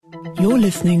You're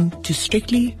listening to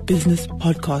Strictly Business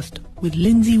Podcast with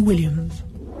Lindsay Williams.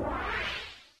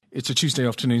 It's a Tuesday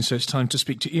afternoon, so it's time to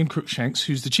speak to Ian Cruickshanks,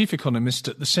 who's the Chief Economist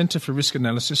at the Centre for Risk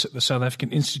Analysis at the South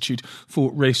African Institute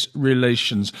for Race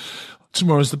Relations.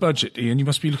 Tomorrow's the budget, Ian. You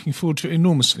must be looking forward to it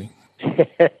enormously.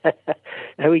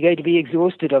 Are we going to be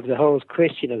exhausted of the whole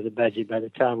question of the budget by the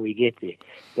time we get there?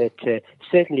 But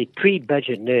certainly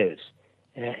pre-budget nerves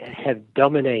have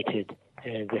dominated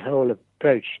the whole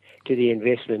approach to the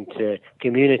investment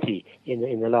community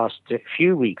in the last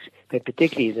few weeks, but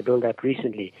particularly in the build-up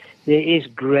recently. There is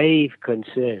grave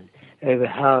concern over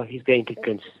how he's going to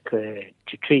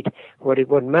treat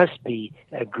what must be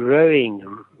a growing,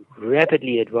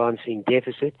 rapidly advancing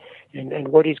deficit, and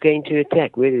what he's going to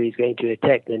attack, whether he's going to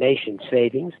attack the nation's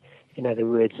savings, in other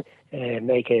words,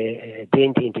 make a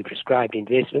dent into prescribed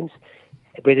investments,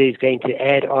 whether he's going to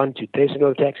add on to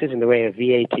personal taxes in the way of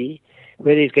VAT,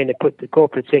 whether he's going to put the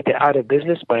corporate sector out of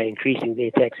business by increasing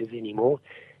their taxes anymore.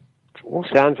 It all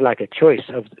sounds like a choice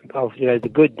of the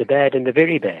good, the bad, and the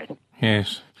very bad.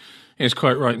 Yes. Yes,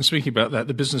 quite right. And speaking about that,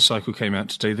 the business cycle came out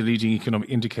today, the leading economic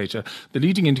indicator. The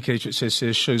leading indicator, it says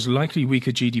here, shows likely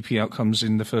weaker GDP outcomes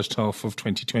in the first half of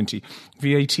 2020.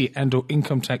 VAT and or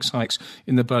income tax hikes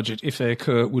in the budget, if they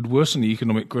occur, would worsen the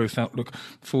economic growth outlook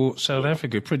for South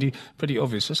Africa. Pretty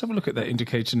obvious. Let's have a look at that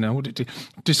indicator now. What did it do?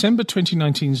 December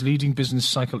 2019's leading business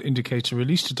cycle indicator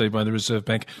released today by the Reserve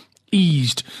Bank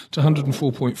eased to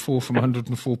 104.4 from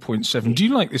 104.7. Do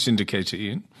you like this indicator,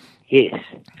 Ian? Yes,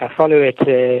 I follow it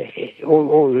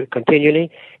all continually.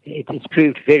 It's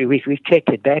proved very weak. We've checked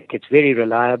it back. It's very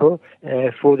reliable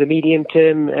for the medium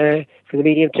term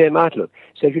outlook.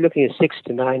 So if you're looking at 6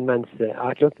 to 9 month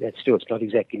outlook, it's not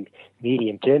exactly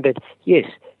medium term, but yes,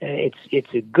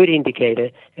 it's a good indicator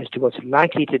as to what's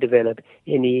likely to develop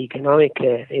in the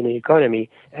economy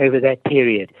over that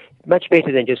period. Much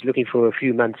better than just looking for a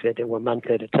few months at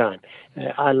a time.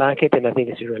 I like it, and I think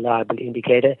it's a reliable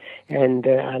indicator, and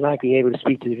I like being able to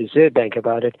speak to the Reserve Bank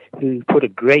about it, who put a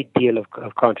great deal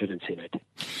of confidence in it.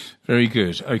 Very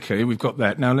good. Okay, we've got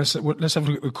that. Now let's have a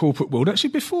look at the corporate world.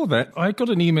 Actually, before that, I got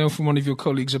an email from one of your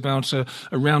colleagues about a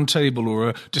round table or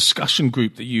a discussion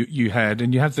group that you had,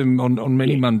 and you have them on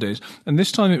many Mondays. And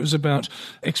this time it was about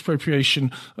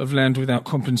expropriation of land without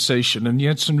compensation, and you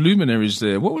had some luminaries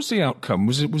there. What was the outcome?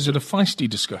 Was it a feisty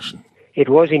discussion? It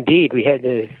was indeed. We had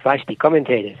the feisty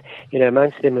commentators.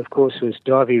 Amongst them, of course, was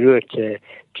Davy Root,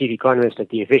 Chief Economist at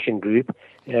the Efficient Group,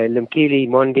 Lumkile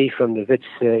Mondi from the Wits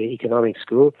Economic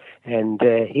School, and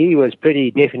he was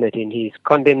pretty definite in his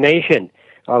condemnation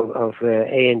of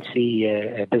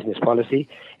ANC business policy.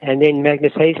 And then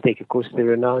Magnus Haystack, of course, the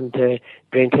renowned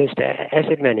Brenthurst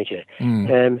asset manager.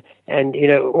 And,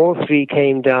 all three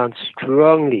came down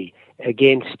strongly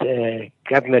against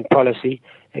government policy,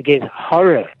 against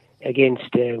horror,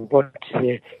 against what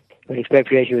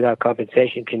expropriation without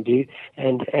compensation can do,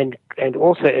 and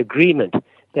also agreement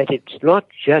that it's not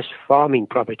just farming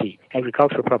property,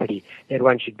 agricultural property, that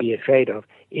one should be afraid of.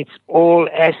 It's all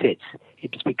assets.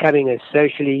 It's becoming a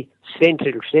socially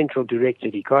central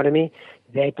directed economy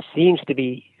that seems to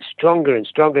be stronger and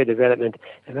stronger development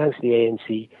amongst the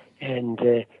ANC,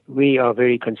 and we are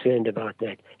very concerned about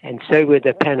that. And so were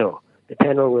the panel. The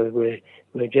panel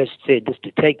were just said just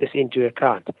to take this into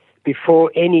account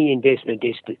before any investment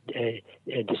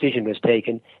decision was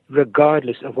taken,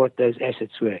 regardless of what those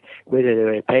assets were, whether they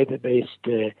were paper-based,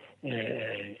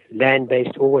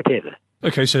 land-based, or whatever.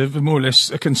 Okay, so more or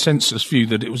less a consensus view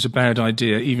that it was a bad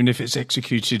idea, even if it's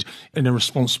executed in a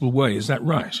responsible way. Is that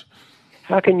right?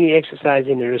 How can you exercise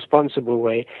in a responsible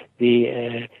way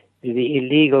the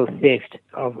illegal theft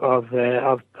of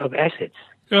assets?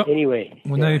 Yep. Anyway.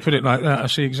 Well, now you put it like that, I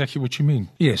see exactly what you mean.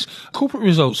 Yes. Corporate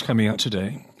results coming out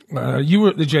today. You were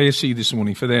at the JSE this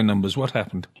morning for their numbers. What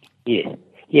happened? Yes.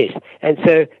 And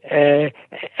so,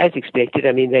 as expected,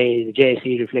 the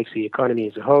JSE reflects the economy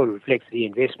as a whole, reflects the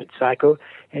investment cycle,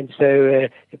 and so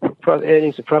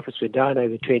earnings and profits were down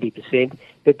over 20%,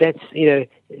 but that's,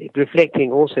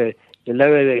 reflecting also the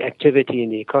lower activity in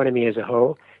the economy as a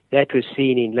whole. That was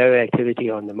seen in lower activity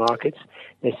on the markets.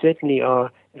 They certainly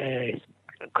are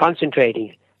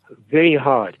concentrating very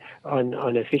hard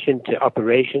on efficient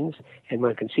operations, and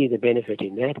one can see the benefit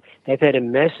in that. They've had a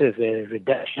massive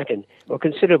reduction, or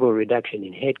considerable reduction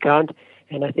in headcount,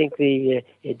 and I think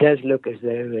it does look as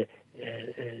though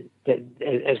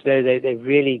they've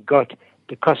really got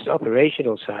the cost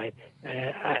operational side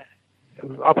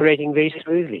operating very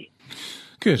smoothly.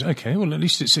 Good. Okay. Well, at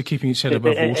least it's keeping its head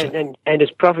above water. And as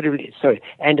profitably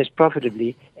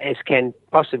as can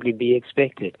possibly be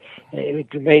expected.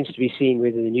 It remains to be seen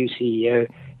whether the new CEO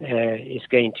is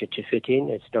going to fit in.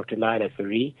 It's Dr. Laila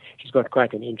Faree. She's got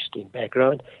quite an interesting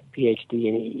background, PhD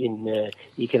in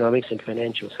economics and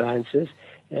financial sciences,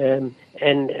 and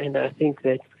I think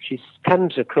that she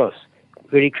comes across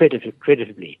very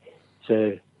creditably.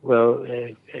 So,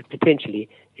 potentially,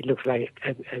 it looks like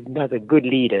another good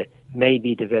leader may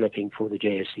be developing for the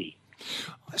JSE.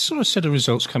 I saw a set of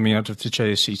results coming out of the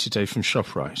JSE today from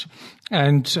ShopRite,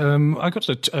 and I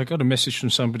got a message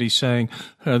from somebody saying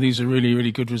these are really,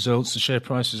 really good results. The share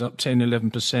price is up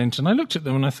 10-11%, and I looked at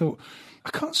them and I thought,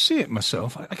 I can't see it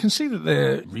myself. I can see that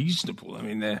they're reasonable. I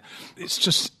mean, it's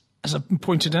just, as I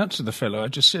pointed out to the fellow, I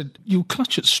just said, you'll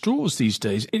clutch at straws these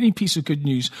days. Any piece of good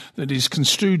news that is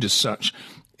construed as such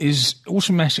is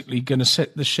automatically going to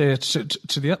set the share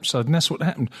to the upside, and that's what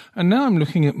happened. And now I'm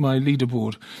looking at my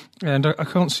leaderboard, and I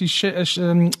can't see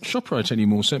ShopRite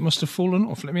anymore, so it must have fallen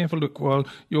off. Let me have a look while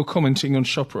you're commenting on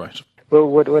ShopRite. Well,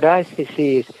 what I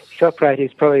see is ShopRite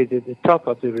is probably the top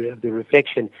of the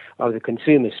reflection of the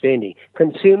consumer spending.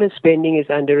 Consumer spending is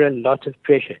under a lot of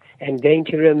pressure and going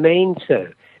to remain so.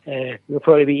 Will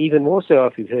probably be even more so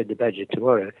after we've heard the budget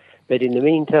tomorrow. But in the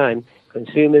meantime,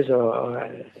 consumers are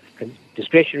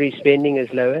discretionary spending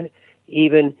is lower.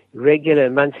 Even regular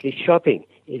monthly shopping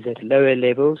is at lower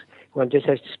levels. One just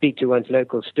has to speak to one's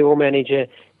local store manager,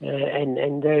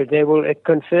 and they will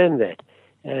confirm that.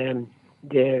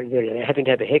 They're having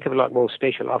to have a heck of a lot more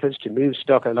special offers to move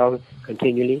stock along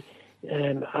continually.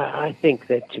 I think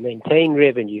that to maintain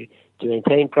revenue, to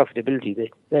maintain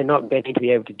profitability, they're not going to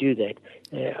be able to do that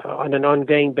on an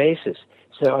ongoing basis.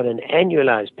 So on an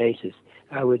annualized basis,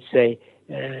 I would say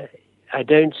I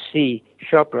don't see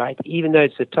ShopRite, even though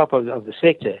it's the top of the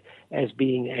sector, as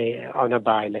being on a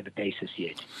buy-level basis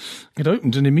yet. It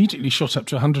opened and immediately shot up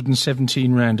to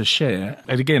 117 Rand a share.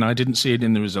 And again, I didn't see it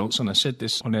in the results, and I said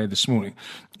this on air this morning.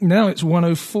 Now it's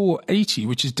 104.80,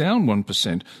 which is down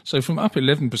 1%. So from up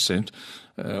 11%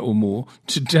 or more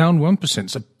to down 1%.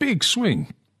 It's a big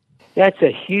swing. That's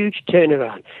a huge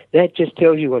turnaround. That just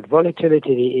tells you what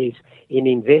volatility is in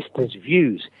investors'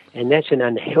 views, and that's an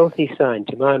unhealthy sign,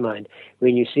 to my mind,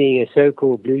 when you're seeing a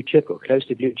so-called blue chip or close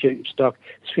to blue chip stock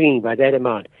swinging by that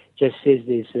amount. Just says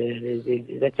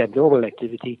that's abnormal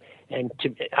activity, and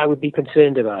I would be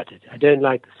concerned about it. I don't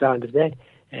like the sound of that,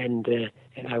 and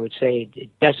I would say it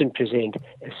doesn't present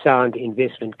a sound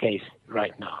investment case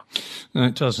right now. No,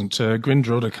 it doesn't.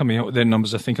 Grindrod are coming out with their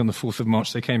numbers, I think, on the 4th of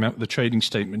March. They came out with a trading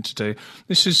statement today.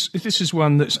 This is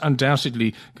one that's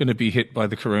undoubtedly going to be hit by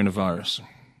the coronavirus.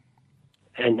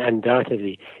 And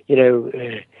undoubtedly,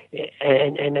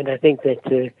 and I think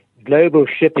that global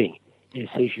shipping,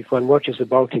 if one watches the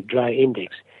Baltic Dry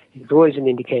Index, it's always an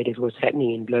indicator of what's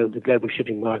happening in the global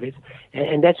shipping markets,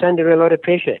 and that's under a lot of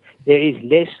pressure. There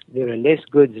are less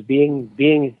goods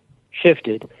being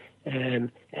shifted,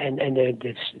 and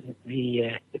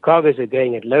the cargoes are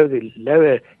going at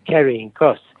lower carrying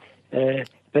costs,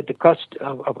 but the cost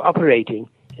of operating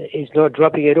is not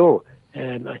dropping at all.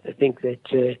 I think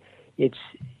that it's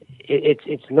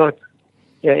not.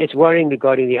 It's worrying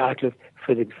regarding the outlook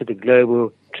for the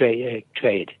global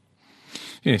trade.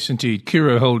 Yes, indeed.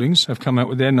 Curo Holdings have come out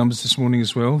with their numbers this morning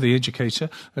as well. The Educator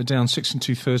are down 6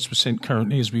 2/3%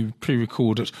 currently as we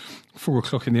pre-record at 4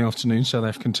 o'clock in the afternoon, South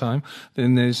African time.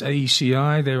 Then there's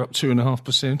AECI, they're up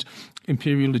 2.5%.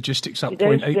 Imperial Logistics up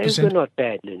 0.8%. Those were not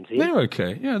bad, Lindsay. They're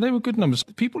okay. Yeah, they were good numbers.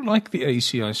 People like the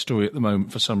AECI story at the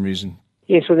moment for some reason.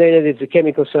 Yes, well, there's the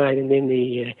chemical side, and then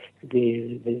the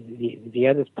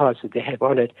other parts that they have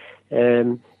on it,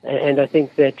 and I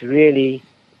think that really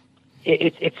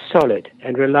it's solid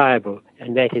and reliable,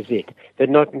 and that is it. But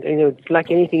not, it's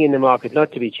like anything in the market,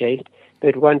 not to be chased,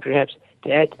 but one perhaps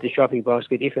to add to the shopping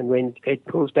basket if and when it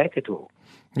pulls back at all.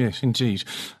 Yes, indeed.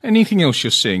 Anything else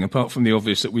you're seeing, apart from the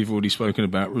obvious that we've already spoken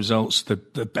about, results, the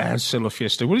bad sell-off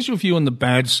yesterday? What is your view on the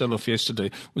bad sell-off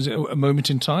yesterday? Was it a moment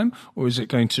in time, or is it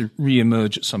going to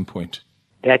re-emerge at some point?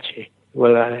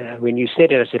 When you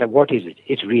said it, I said, what is it?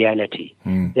 It's reality.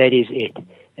 That is it.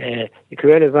 The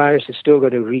coronavirus has still got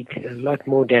to wreak a lot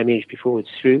more damage before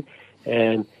it's through,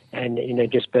 and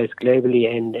just both globally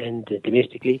and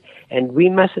domestically. And we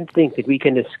mustn't think that we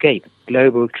can escape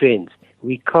global trends.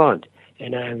 We can't.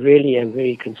 And I really am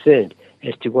very concerned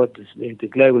as to what the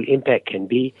global impact can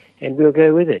be, and we'll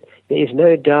go with it. There is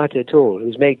no doubt at all. It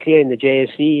was made clear in the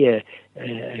JSE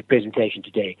presentation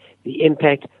today, the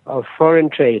impact of foreign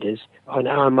traders on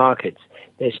our markets.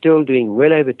 They're still doing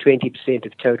well over 20%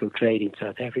 of total trade in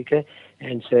South Africa,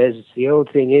 And so as the old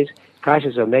thing is,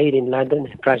 prices are made in London,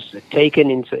 prices are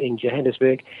taken in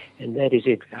Johannesburg, and that is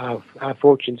it. Our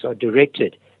fortunes are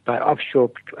directed by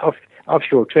offshore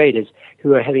traders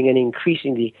who are having an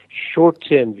increasingly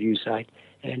short-term view sight.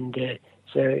 And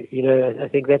so, I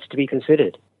think that's to be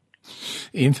considered.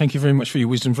 Ian, thank you very much for your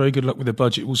wisdom. Very good luck with the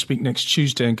budget. We'll speak next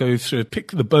Tuesday and go through, pick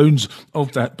the bones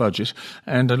of that budget,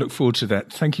 and I look forward to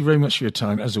that. Thank you very much for your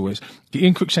time, as always.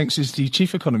 Ian Cruickshanks is the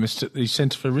Chief Economist at the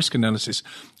Centre for Risk Analysis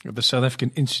of the South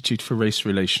African Institute for Race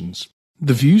Relations.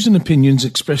 The views and opinions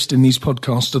expressed in these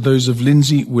podcasts are those of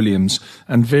Lindsay Williams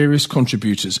and various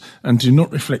contributors and do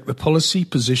not reflect the policy,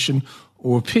 position,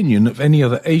 or opinion of any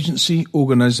other agency,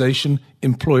 organisation,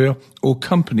 employer or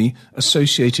company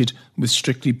associated with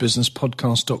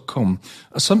strictlybusinesspodcast.com.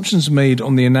 Assumptions made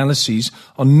on the analyses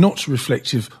are not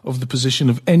reflective of the position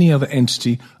of any other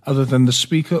entity other than the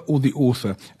speaker or the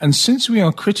author. And since we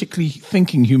are critically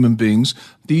thinking human beings,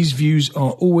 these views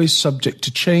are always subject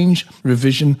to change,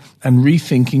 revision and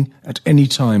rethinking at any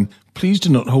time. Please do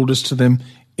not hold us to them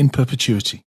in perpetuity.